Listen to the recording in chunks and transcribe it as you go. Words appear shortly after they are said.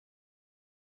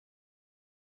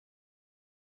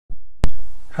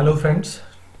Hello friends,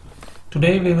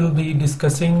 today we will be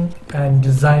discussing and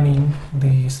designing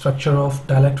the structure of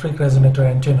dielectric resonator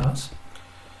antennas.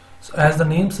 So as the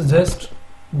name suggests,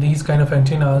 these kind of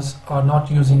antennas are not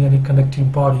using any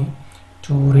conductive body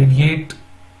to radiate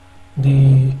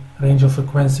the range of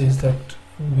frequencies that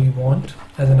we want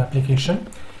as an application,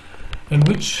 in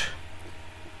which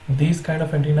these kind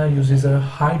of antenna uses a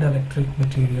high dielectric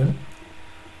material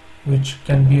which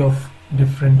can be of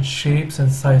different shapes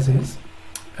and sizes,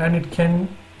 and it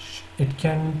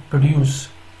can produce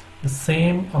the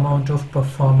same amount of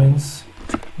performance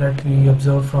that we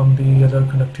observe from the other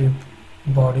conductive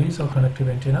bodies or conductive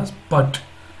antennas, but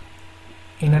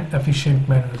in an efficient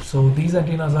manner. So these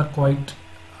antennas are quite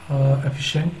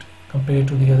efficient compared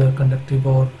to the other conductive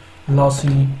or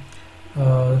lossy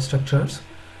structures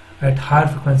at higher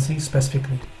frequency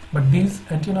specifically. But these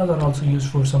antennas are also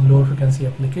used for some lower frequency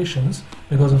applications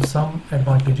because of some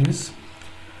advantages.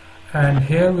 And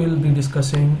here we will be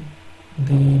discussing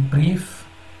the brief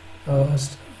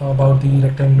about the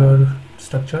rectangular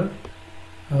structure.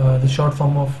 The short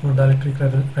form of dielectric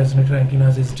resonator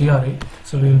antennas is DRA,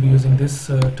 so we will be using this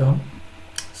term.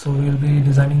 So we will be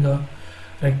designing a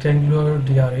rectangular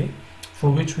DRA, for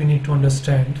which we need to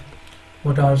understand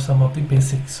what are some of the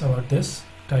basics about this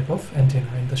type of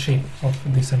antenna and the shape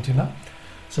of this antenna.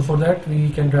 So for that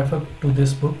we can refer to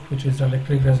this book, which is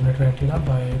Dielectric Resonator Antenna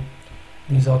by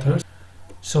these authors.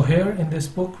 So here in this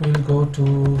book we will go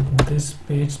to this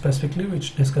page specifically,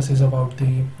 which discusses about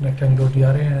the rectangular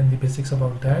DRA and the basics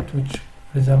about that, which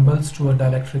resembles to a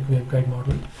dielectric waveguide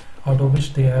model, out of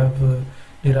which they have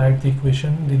derived the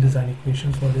equation, the design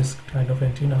equation for this kind of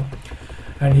antenna.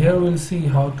 And here we'll see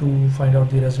how to find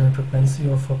out the resonant frequency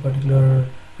of a particular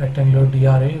rectangular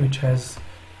DRA, which has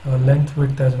length,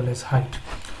 width as well as height.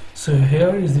 So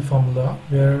here is the formula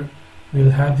where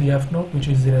we'll have the F naught, which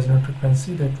is the resonant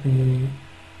frequency that we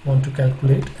want to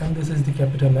calculate, and this is the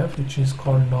capital F, which is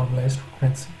called normalized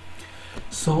frequency.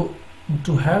 So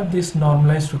to have this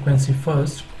normalized frequency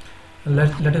first,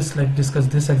 let us discuss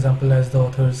this example as the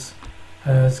authors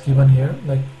has given here.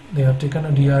 Like they have taken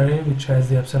a DRA which has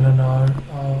the epsilon r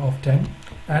of 10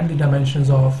 and the dimensions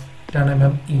of 10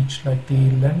 mm each, like the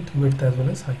length, width as well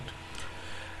as height.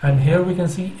 And here we can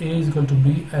see A is equal to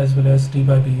B as well as D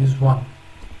by B is 1.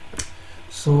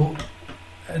 So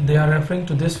they are referring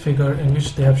to this figure in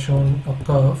which they have shown a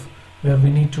curve where we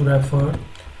need to refer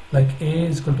like A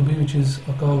is equal to B, which is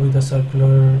a curve with the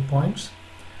circular points,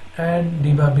 and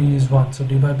D by B is 1. So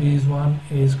D by B is 1,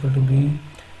 A is equal to B,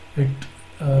 it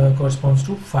corresponds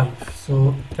to 5.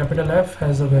 So capital F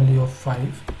has a value of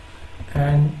 5,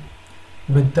 and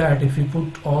with that, if we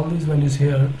put all these values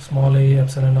here, small a,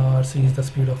 epsilon r, c is the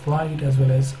speed of light, as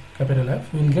well as capital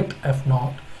F, we will get F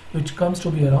naught, which comes to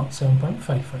be around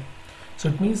 7.55. So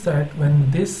it means that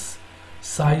when this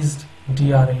sized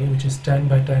DRA, which is 10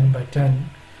 by 10 by 10,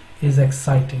 is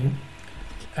excited,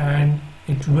 and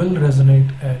it will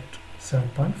resonate at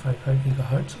 7.55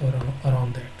 gigahertz or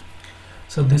around that.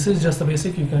 So this is just the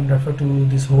basic. You can refer to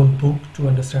this whole book to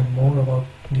understand more about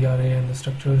DRA and the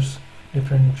structures,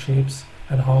 different shapes,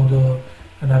 and how the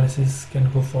analysis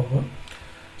can go forward.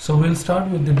 So we'll start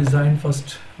with the design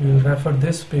first. We will refer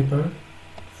this paper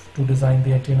to design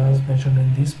the antennas mentioned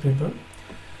in this paper,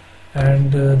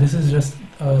 and this is just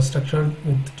a structure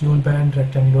with dual band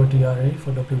rectangular DRA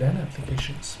for WLAN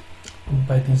applications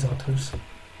by these authors.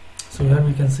 So here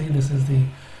we can see this is the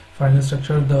final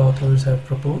structure the authors have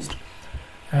proposed,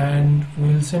 and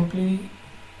we'll simply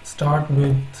start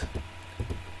with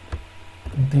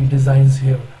the designs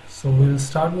here. So we'll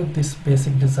start with this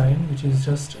basic design, which is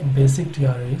just a basic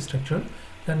DRA structure.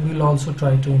 Then we'll also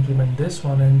try to implement this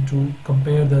one and to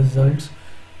compare the results,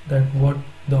 that what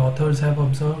the authors have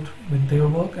observed with their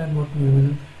work and what we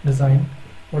will design,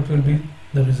 what will be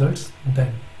the results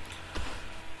then.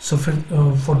 So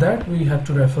for that we have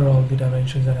to refer all the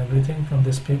dimensions and everything from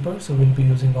this paper. So we'll be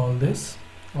using all these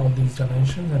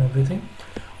dimensions and everything.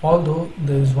 Although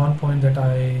there is one point that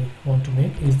I want to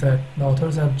make, is that the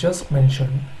authors have just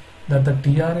mentioned that the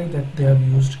DRA that they have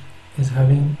used is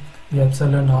having the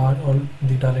epsilon r or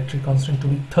the dielectric constant to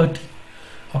be 30.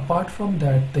 Apart from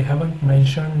that, they haven't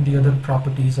mentioned the other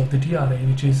properties of the DRA,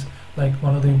 which is like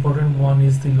one of the important one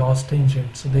is the loss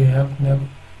tangent. So they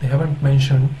haven't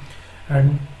mentioned,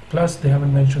 and plus they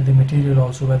haven't mentioned the material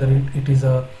also, whether it is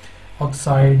a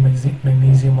oxide,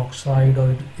 magnesium oxide,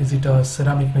 or is it a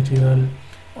ceramic material,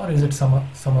 or is it some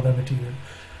other material.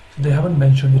 So they haven't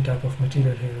mentioned the type of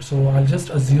material here. So I'll just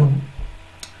assume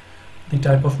the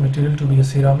type of material to be a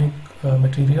ceramic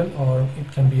material, or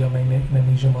it can be a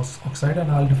magnesium oxide,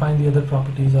 and I'll define the other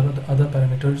properties or the other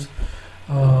parameters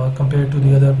compared to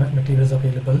the other materials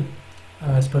available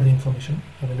as per the information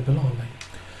available online.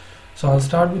 So I'll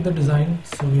start with the design.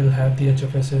 So we'll have the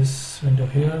HFSS window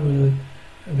here.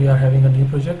 We are having a new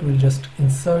project. We'll just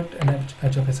insert an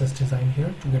HFSS design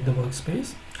here to get the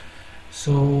workspace.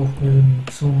 So we'll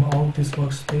zoom out this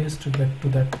workspace to get to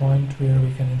that point where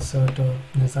we can insert a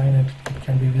design and it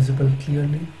can be visible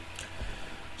clearly.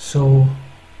 So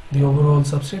the overall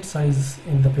substrate size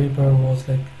in the paper was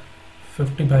like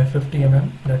 50 by 50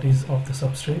 mm, that is of the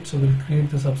substrate. So we'll create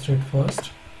the substrate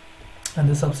first, and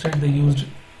the substrate they used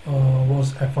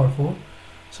was FR4.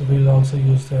 So we'll also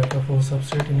use the FR4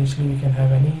 substrate. Initially we can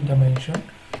have any dimension,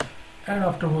 and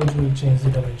afterwards we'll change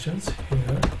the dimensions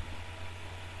here,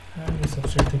 and the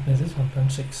substrate thickness is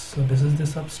 1.6. so this is the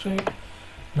substrate.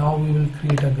 Now we will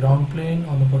create a ground plane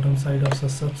on the bottom side of the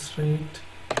substrate.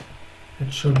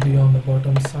 It should be on the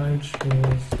bottom side,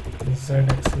 shows the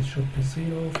z-axis should be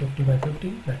 0, 50 by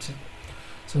 50, that's it.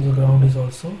 So the ground is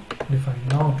also defined.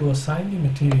 Now to assign the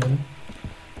material,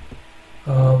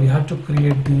 we have to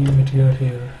create the material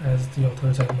here as the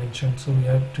authors have mentioned. So we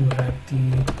have to have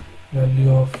the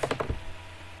value of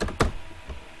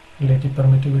relative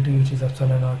permittivity, which is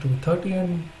epsilon r to be 30,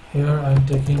 and here I am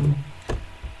taking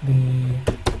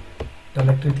the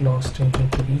dielectric loss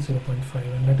tangent to be 0.5,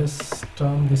 and let us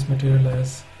term this material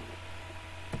as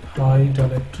high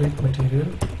dielectric material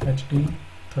HD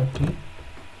 30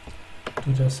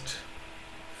 to just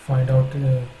find out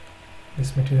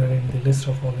this material in the list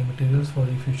of all the materials for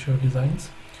the future designs.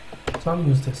 So I'll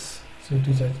use this. So it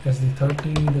is as the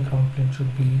 30, the ground plane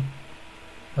should be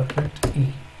perfect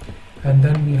E, and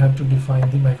then we have to define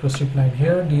the microstrip line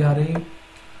here. DRA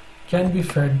can be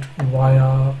fed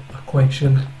via a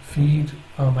coaxial feed,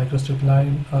 a microstrip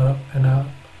line, and a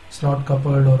slot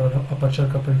coupled or a aperture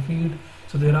coupled feed.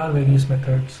 So there are various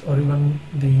methods, or even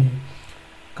the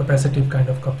capacitive kind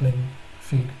of coupling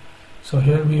feed. So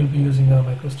here we will be using a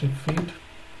microstrip feed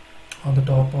on the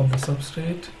top of the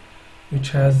substrate,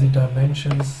 which has the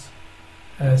dimensions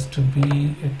as to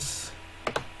be its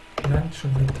length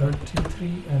should be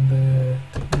 33, and the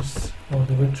thickness or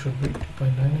the width should be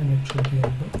 2.9, and it should be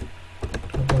on the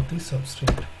top of the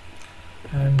substrate.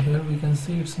 And here we can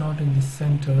see it's not in the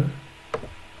center,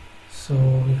 so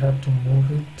we have to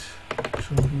move it. It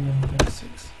should be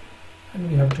 1.6, and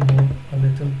we have to move a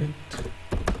little bit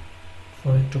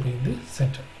for it to be in the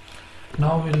center.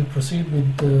 Now we will proceed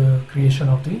with the creation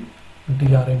of the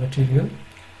DRA material.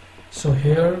 So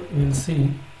here we will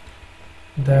see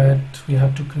that we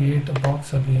have to create a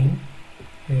box again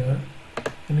here.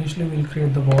 Initially we will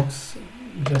create the box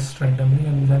just randomly,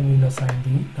 and then we will assign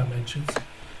the dimensions.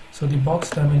 So the box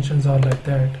dimensions are like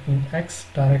that. In X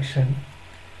direction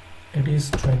it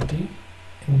is 20,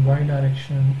 in Y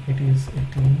direction it is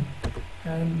 18,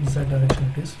 and Z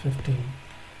direction it is 15.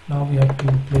 Now we have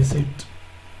to place it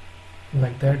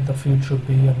like that. The feed should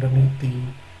be underneath the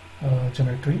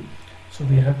geometry. So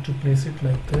we have to place it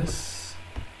like this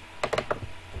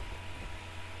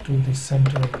to the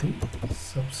center of the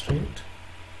substrate,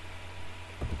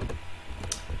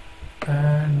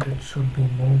 and it should be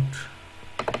moved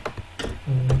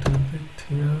a little bit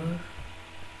here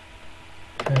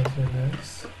as well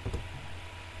as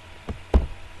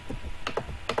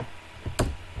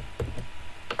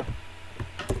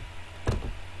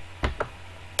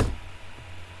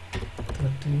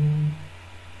and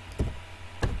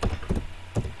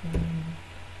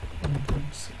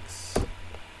 1.6.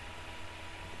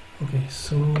 Okay,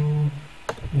 so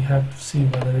we have to see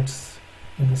whether it's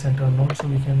in the center or not. So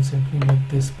we can simply make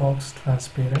this box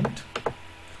transparent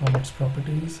from its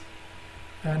properties,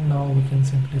 and now we can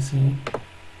simply see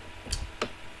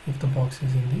if the box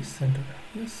is in the center.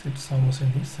 Yes, it's almost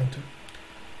in the center.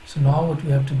 So now what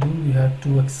we have to do, we have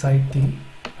to excite the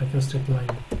microstrip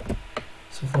line.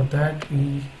 So for that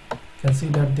we can see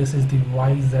that this is the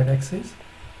YZ axis.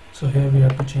 So here we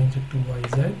have to change it to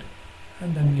YZ,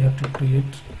 and then we have to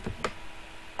create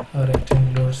a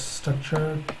rectangular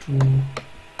structure to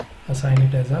assign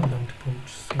it as a lumped port.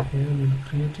 So here we will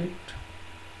create it,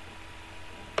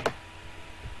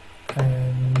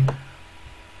 and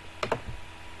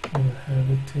we'll have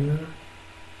it here.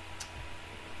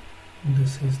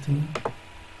 This is the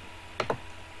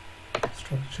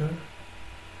structure.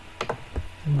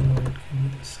 No, it can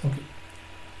be this. Okay,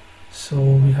 so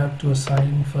we have to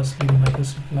assign firstly the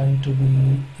microstrip line to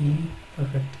be E,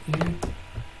 perfect E,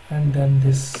 and then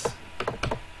this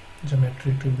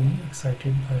geometry to be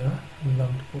excited by a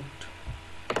lumped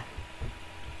port.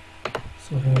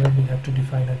 So here we have to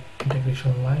define an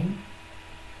integration line.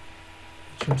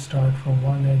 It should start from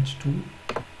one edge to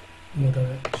the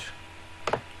other edge.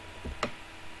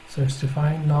 So it's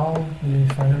defined. Now the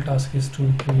final task is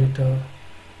to create a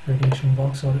radiation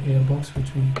box or air box,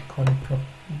 which we call it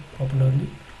popularly.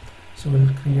 So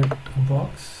we'll create a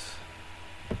box.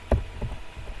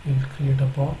 We'll create a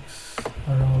box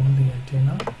around the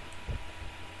antenna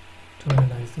to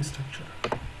analyze the structure.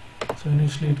 So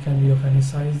initially it can be of any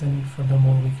size, then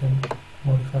furthermore we can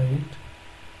modify it.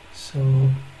 So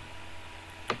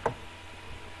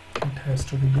it has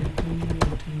to be 80,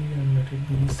 and let it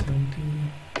be 70,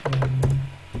 and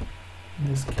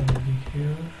this can be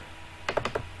here,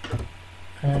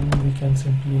 and we can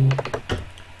simply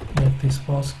make this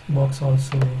box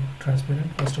also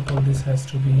transparent. First of all, this has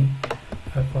to be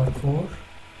FR4,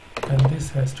 and this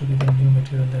has to be the new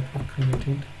material that we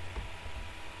created.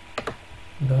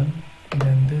 Done.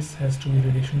 Then this has to be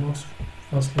radiation box.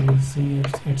 Firstly, we'll see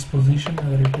its position,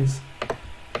 whether it is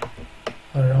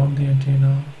around the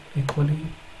antenna equally,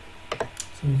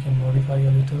 so we can modify a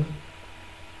little.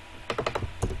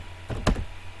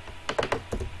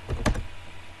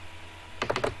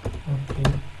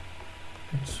 Okay,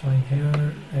 it's fine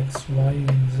here. X, Y,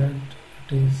 and Z,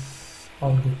 it is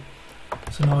all good.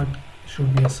 So now it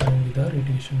should be assigned with a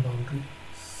radiation boundary.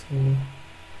 So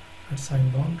assign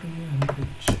boundary and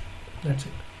radiation. That's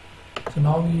it. So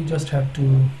now we just have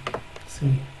to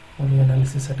see, only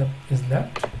analysis setup is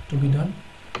left to be done.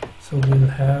 So we'll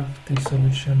have the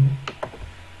solution.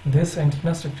 This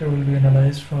antenna structure will be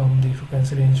analyzed from the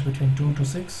frequency range between 2 to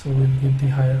 6. So we'll give the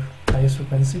highest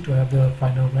frequency to have the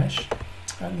finer mesh,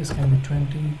 and this can be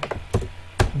 20.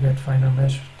 To get finer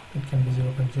mesh, it can be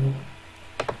 0.01.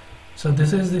 So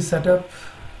this is the setup.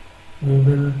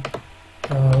 We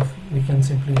can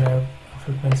simply have a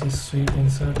frequency sweep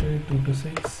inserted 2 to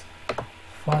 6,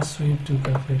 fast sweep to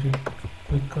calculate it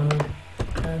quicker,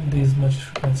 and these much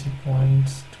frequency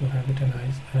points to have it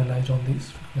analyzed on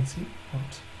these frequency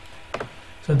points.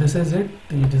 So this is it,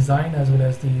 the design as well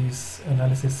as this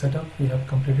analysis setup. We have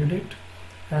completed it,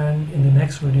 and in the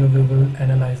next video we will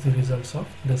analyze the results of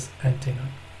this antenna.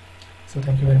 So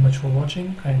thank you very much for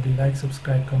watching. Kindly like,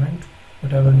 subscribe, comment,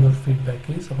 whatever your feedback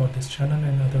is about this channel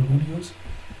and other videos.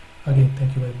 Again,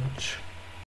 thank you very much.